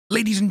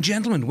Ladies and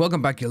gentlemen,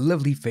 welcome back your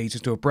lovely faces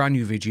to a brand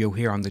new video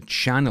here on the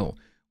channel.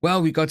 Well,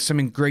 we got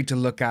something great to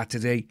look at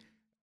today.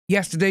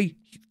 Yesterday,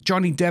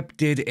 Johnny Depp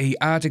did a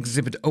art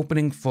exhibit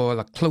opening for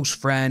like close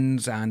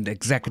friends and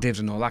executives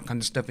and all that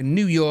kind of stuff in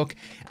New York.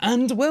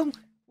 And well,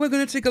 we're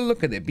going to take a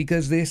look at it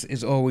because this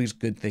is always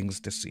good things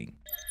to see.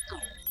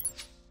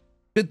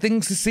 Good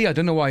things to see. I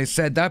don't know why I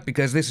said that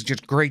because this is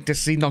just great to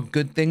see, not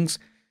good things.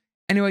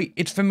 Anyway,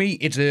 for me,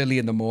 it's early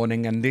in the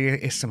morning and there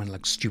is something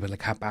like stupid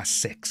like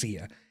 6:30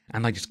 here.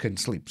 And I just couldn't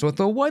sleep. So I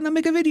thought, why not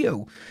make a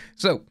video?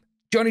 So,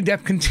 Johnny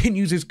Depp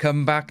continues his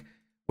comeback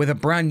with a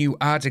brand new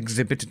art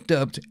exhibit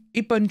dubbed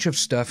A Bunch of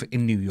Stuff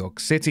in New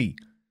York City.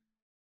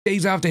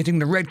 Days after hitting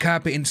the red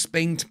carpet in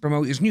Spain to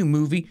promote his new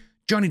movie,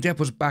 Johnny Depp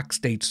was back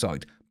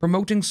stateside,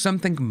 promoting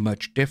something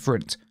much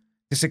different.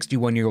 The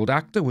 61-year-old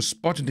actor was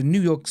spotted in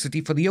New York City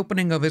for the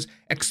opening of his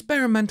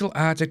experimental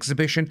art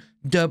exhibition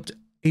dubbed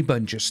A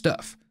Bunch of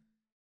Stuff.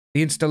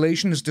 The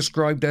installation is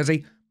described as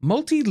a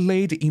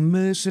multi-layered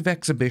immersive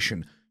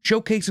exhibition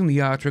showcasing the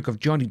artwork of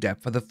Johnny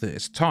Depp for the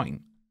first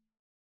time.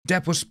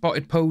 Depp was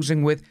spotted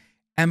posing with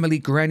Emily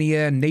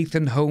Grenier,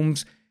 Nathan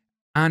Holmes,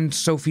 and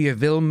Sophia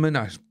Villman,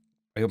 I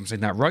hope I'm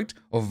saying that right,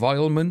 or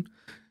Vileman,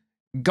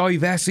 Guy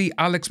Vesey,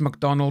 Alex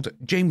McDonald,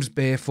 James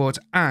Barefoot,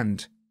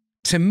 and,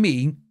 to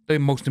me, the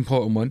most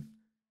important one,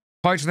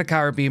 Pirates of the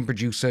Caribbean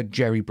producer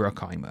Jerry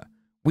Bruckheimer.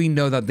 We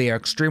know that they are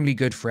extremely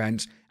good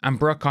friends, and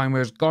Bruckheimer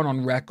has gone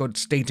on record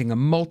stating a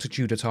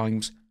multitude of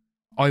times,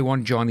 I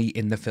want Johnny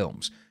in the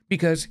films.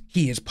 Because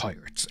he is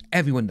Pirates.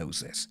 Everyone knows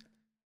this.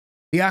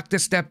 The actor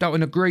stepped out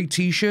in a grey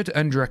t-shirt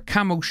under a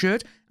camo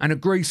shirt and a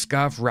grey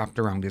scarf wrapped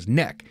around his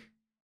neck.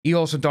 He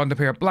also donned a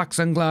pair of black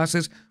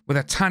sunglasses with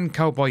a tan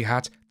cowboy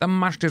hat that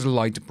matched his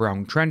light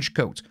brown trench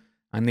coat.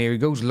 And there he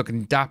goes,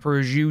 looking dapper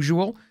as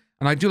usual.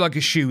 And I do like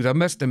his shoes, I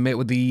must admit,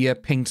 with the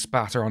paint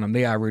spatter on them.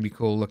 They are really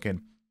cool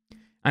looking.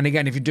 And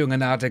again, if you're doing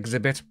an art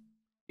exhibit,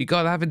 you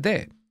gotta have it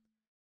there.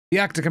 The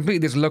actor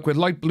completed his look with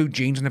light blue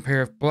jeans and a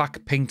pair of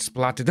black paint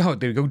splattered, there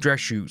we go, dress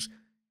shoes.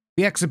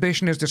 The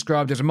exhibition is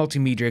described as a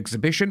multimedia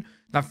exhibition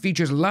that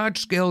features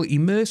large-scale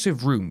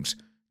immersive rooms,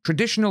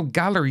 traditional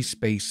gallery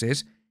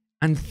spaces,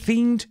 and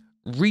themed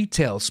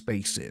retail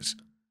spaces.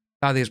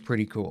 That is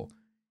pretty cool.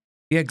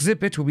 The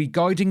exhibit will be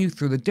guiding you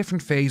through the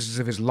different phases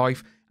of his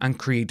life and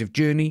creative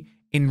journey,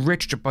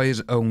 enriched by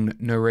his own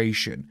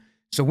narration.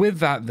 So with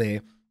that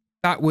there,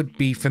 that would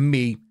be, for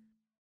me,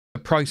 the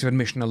price of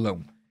admission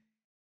alone.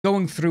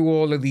 Going through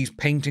all of these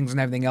paintings and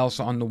everything else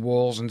on the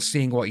walls and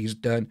seeing what he's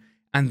done,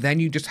 and then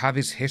you just have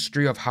his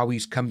history of how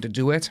he's come to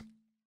do it.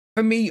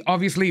 For me,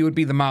 obviously, it would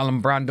be the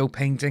Marlon Brando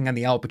painting and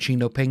the Al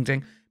Pacino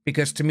painting,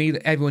 because to me,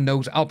 everyone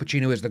knows Al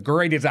Pacino is the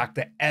greatest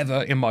actor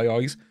ever in my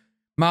eyes.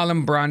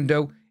 Marlon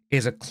Brando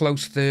is a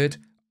close third,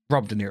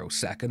 Rob De Niro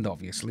second,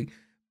 obviously,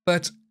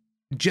 but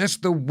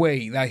just the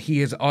way that he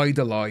has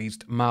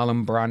idolized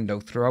Marlon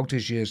Brando throughout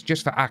his years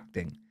just for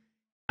acting.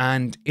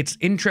 And it's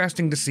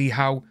interesting to see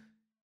how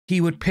he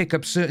would pick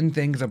up certain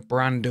things that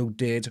Brando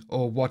did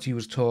or what he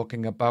was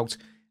talking about.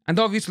 And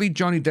obviously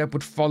Johnny Depp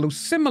would follow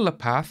similar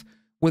path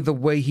with the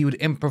way he would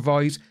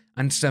improvise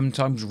and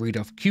sometimes read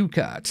off cue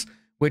cards,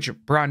 which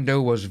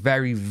Brando was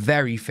very,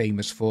 very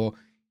famous for.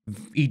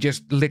 He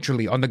just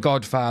literally, on The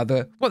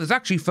Godfather, well, there's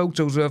actually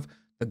photos of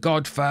The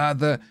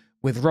Godfather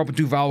with Robert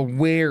Duvall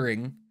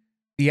wearing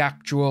the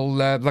actual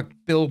like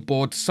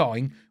billboard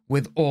sign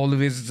with all of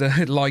his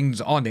lines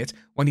on it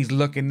when he's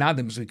looking at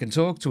them so he can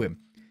talk to him.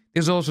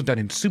 There's also done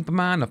in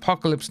Superman,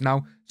 Apocalypse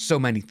Now, so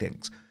many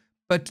things.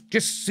 But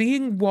just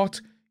seeing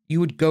what you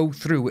would go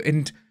through,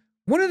 and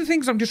one of the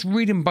things I'm just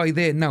reading by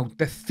there now,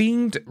 the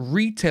themed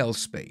retail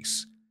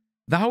space,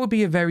 that would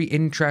be a very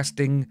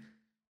interesting,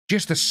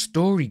 just a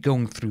story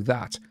going through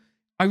that.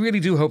 I really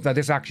do hope that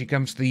this actually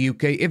comes to the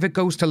UK. If it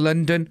goes to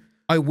London,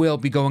 I will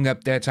be going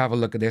up there to have a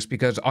look at this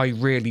because I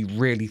really,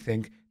 really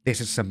think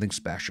this is something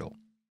special.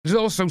 There's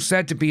also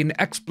said to be an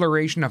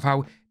exploration of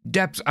how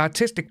Depp's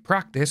artistic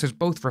practice has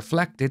both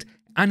reflected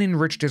and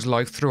enriched his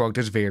life throughout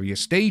his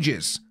various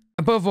stages.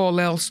 Above all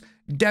else,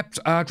 Depp's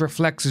art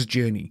reflects his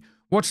journey.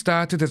 What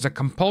started as a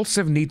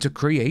compulsive need to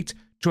create,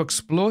 to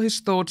explore his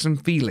thoughts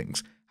and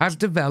feelings, has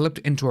developed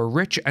into a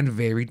rich and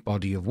varied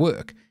body of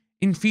work,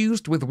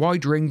 infused with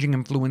wide-ranging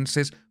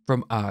influences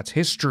from art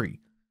history.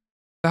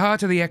 The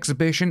heart of the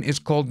exhibition is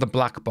called the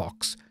Black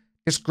Box,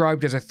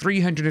 described as a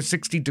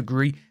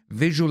 360-degree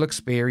visual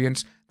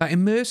experience that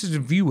immerses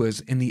viewers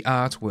in the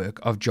artwork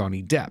of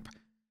Johnny Depp.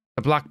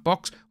 The Black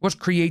Box was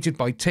created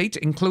by Tate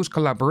in close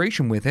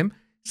collaboration with him,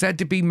 said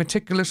to be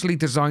meticulously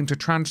designed to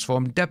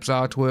transform Depp's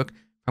artwork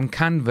from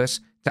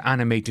canvas to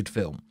animated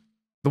film.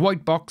 The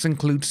White Box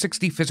includes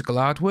 60 physical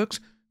artworks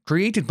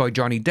created by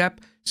Johnny Depp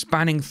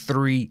spanning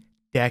 3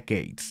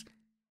 decades.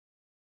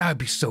 That would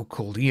be so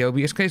cool. You know,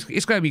 it's going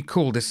to be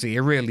cool to see.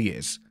 It really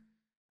is.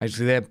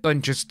 Actually, there,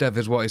 Bunch of Stuff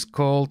is what it's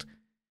called.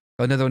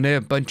 Another one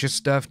there, Bunch of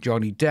Stuff,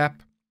 Johnny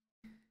Depp.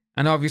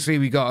 And obviously,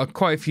 we got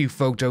quite a few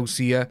photos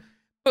here.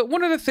 But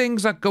one of the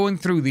things that going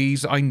through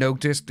these I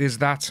noticed is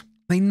that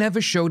they never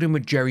showed him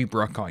with Jerry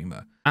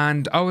Bruckheimer.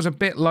 And I was a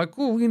bit like,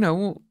 oh, you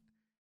know,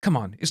 Come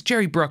on, it's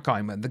Jerry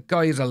Bruckheimer. The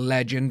guy is a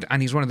legend,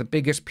 and he's one of the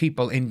biggest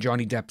people in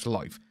Johnny Depp's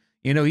life.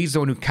 You know, he's the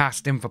one who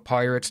cast him for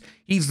Pirates.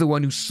 He's the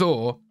one who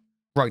saw,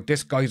 right,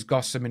 this guy's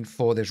got something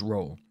for this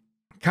role.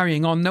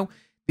 Carrying on, though,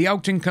 the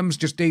outing comes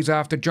just days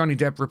after Johnny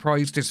Depp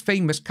reprised his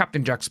famous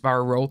Captain Jack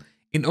Sparrow role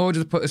in order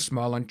to put a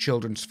smile on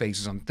children's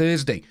faces on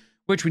Thursday,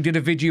 which we did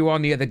a video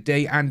on the other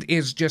day, and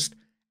is just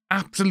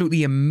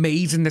absolutely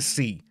amazing to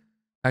see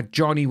that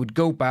Johnny would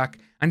go back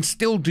and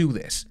still do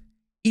this,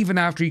 even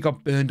after he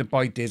got burned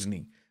by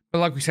Disney. But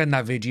like we said in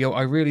that video,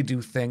 I really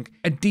do think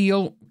a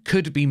deal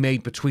could be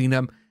made between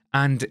them,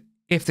 and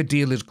if the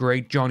deal is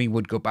great, Johnny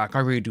would go back. I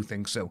really do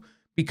think so,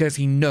 because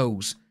he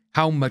knows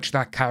how much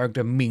that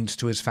character means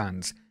to his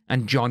fans,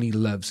 and Johnny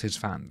loves his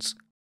fans.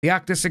 The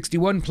actor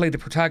 61 played the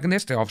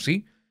protagonist,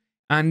 obviously,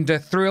 and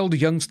thrilled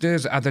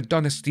youngsters at the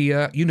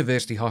Donostia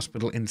University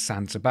Hospital in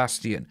San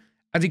Sebastian,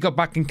 as he got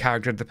back in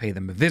character to pay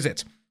them a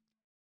visit.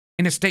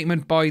 In a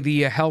statement by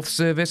the health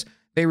service,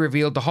 they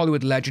revealed the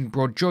Hollywood legend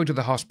brought joy to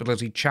the hospital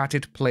as he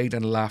chatted, played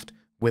and laughed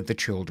with the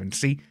children.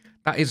 See,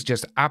 that is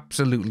just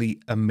absolutely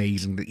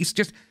amazing. It's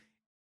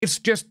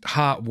just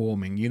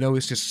heartwarming, you know,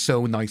 it's just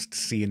so nice to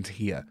see and to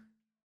hear.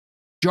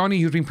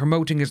 Johnny, who's been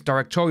promoting his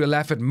directorial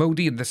effort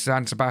Modi at the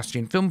San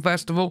Sebastian Film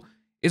Festival,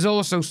 is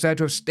also said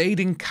to have stayed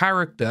in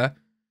character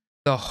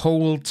the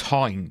whole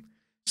time,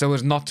 so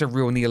as not to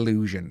ruin the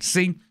illusion.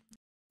 See,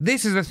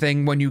 this is the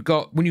thing when you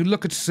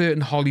look at certain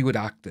Hollywood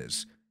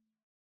actors.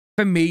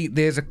 For me,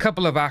 there's a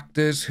couple of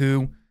actors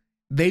who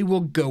they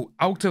will go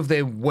out of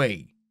their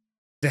way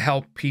to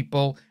help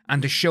people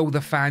and to show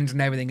the fans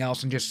and everything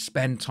else and just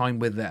spend time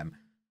with them.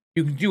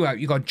 You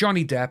got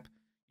Johnny Depp,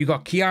 you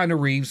got Keanu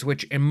Reeves,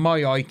 which in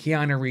my eye,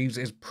 Keanu Reeves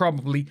is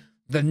probably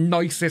the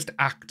nicest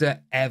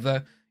actor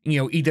ever. You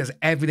know, he does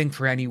everything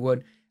for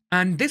anyone.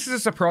 And this is a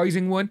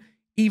surprising one,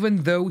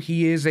 even though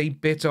he is a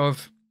bit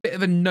of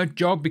a nut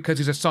job because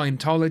he's a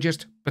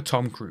Scientologist, but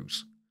Tom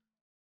Cruise.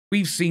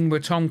 We've seen where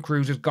Tom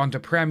Cruise has gone to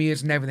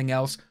premieres and everything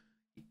else.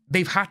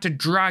 They've had to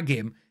drag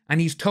him,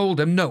 and he's told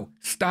them, no,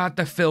 start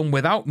the film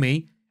without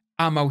me.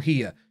 I'm out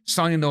here,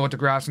 signing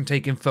autographs and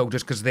taking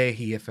photos because they're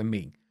here for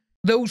me.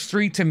 Those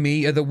three, to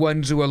me, are the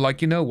ones who are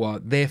like, you know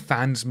what, their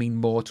fans mean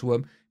more to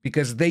them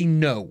because they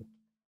know,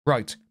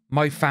 right,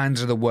 my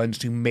fans are the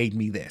ones who made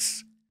me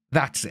this.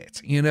 That's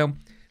it, you know?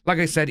 Like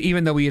I said,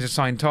 even though he is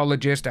a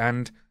Scientologist,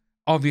 and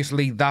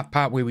obviously that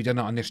part where we done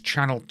it on this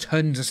channel,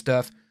 tons of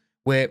stuff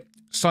where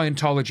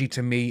Scientology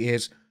to me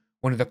is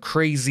one of the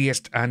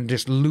craziest and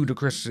just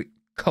ludicrous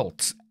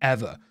cults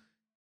ever.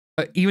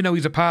 But even though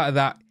he's a part of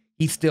that,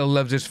 he still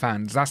loves his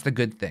fans. That's the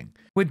good thing.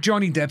 With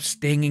Johnny Depp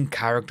staying in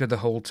character the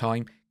whole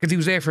time, because he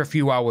was there for a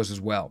few hours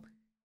as well,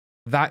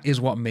 that is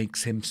what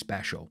makes him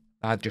special.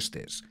 That just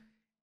is.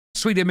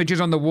 Sweet images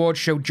on the ward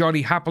show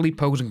Johnny happily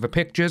posing for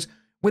pictures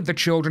with the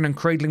children and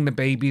cradling the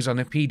babies on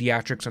a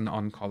pediatrics and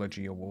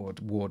oncology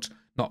wards.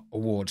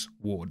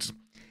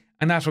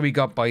 And that's what we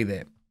got by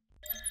there.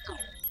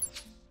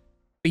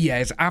 But yeah,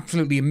 it's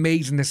absolutely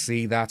amazing to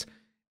see that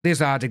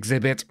this art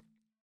exhibit.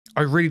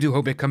 I really do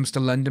hope it comes to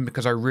London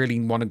because I really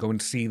want to go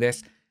and see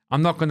this.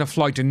 I'm not going to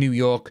fly to New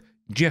York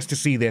just to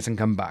see this and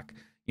come back,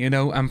 you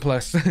know, and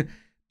plus,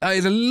 that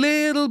is a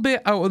little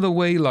bit out of the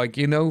way, like,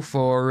 you know,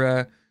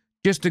 for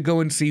just to go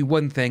and see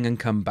one thing and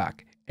come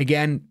back.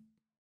 Again,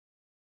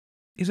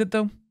 is it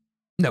though?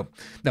 No.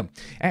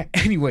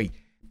 Anyway,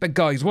 but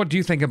guys, what do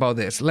you think about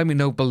this? Let me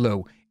know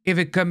below. If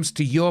it comes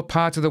to your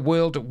part of the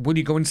world, will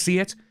you go and see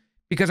it?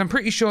 Because I'm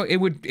pretty sure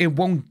it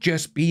won't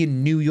just be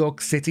in New York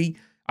City.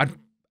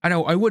 I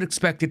know I would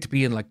expect it to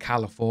be in like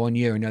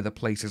California and other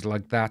places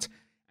like that.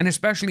 And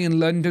especially in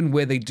London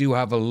where they do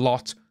have a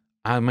lot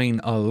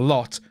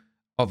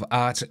of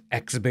art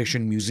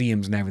exhibition,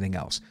 museums and everything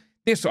else.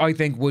 This, I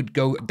think, would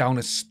go down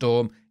a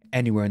storm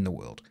anywhere in the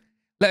world.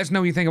 Let us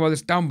know what you think about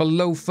this down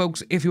below,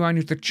 folks. If you are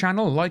new to the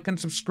channel, like and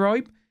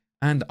subscribe.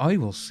 And I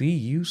will see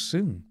you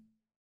soon.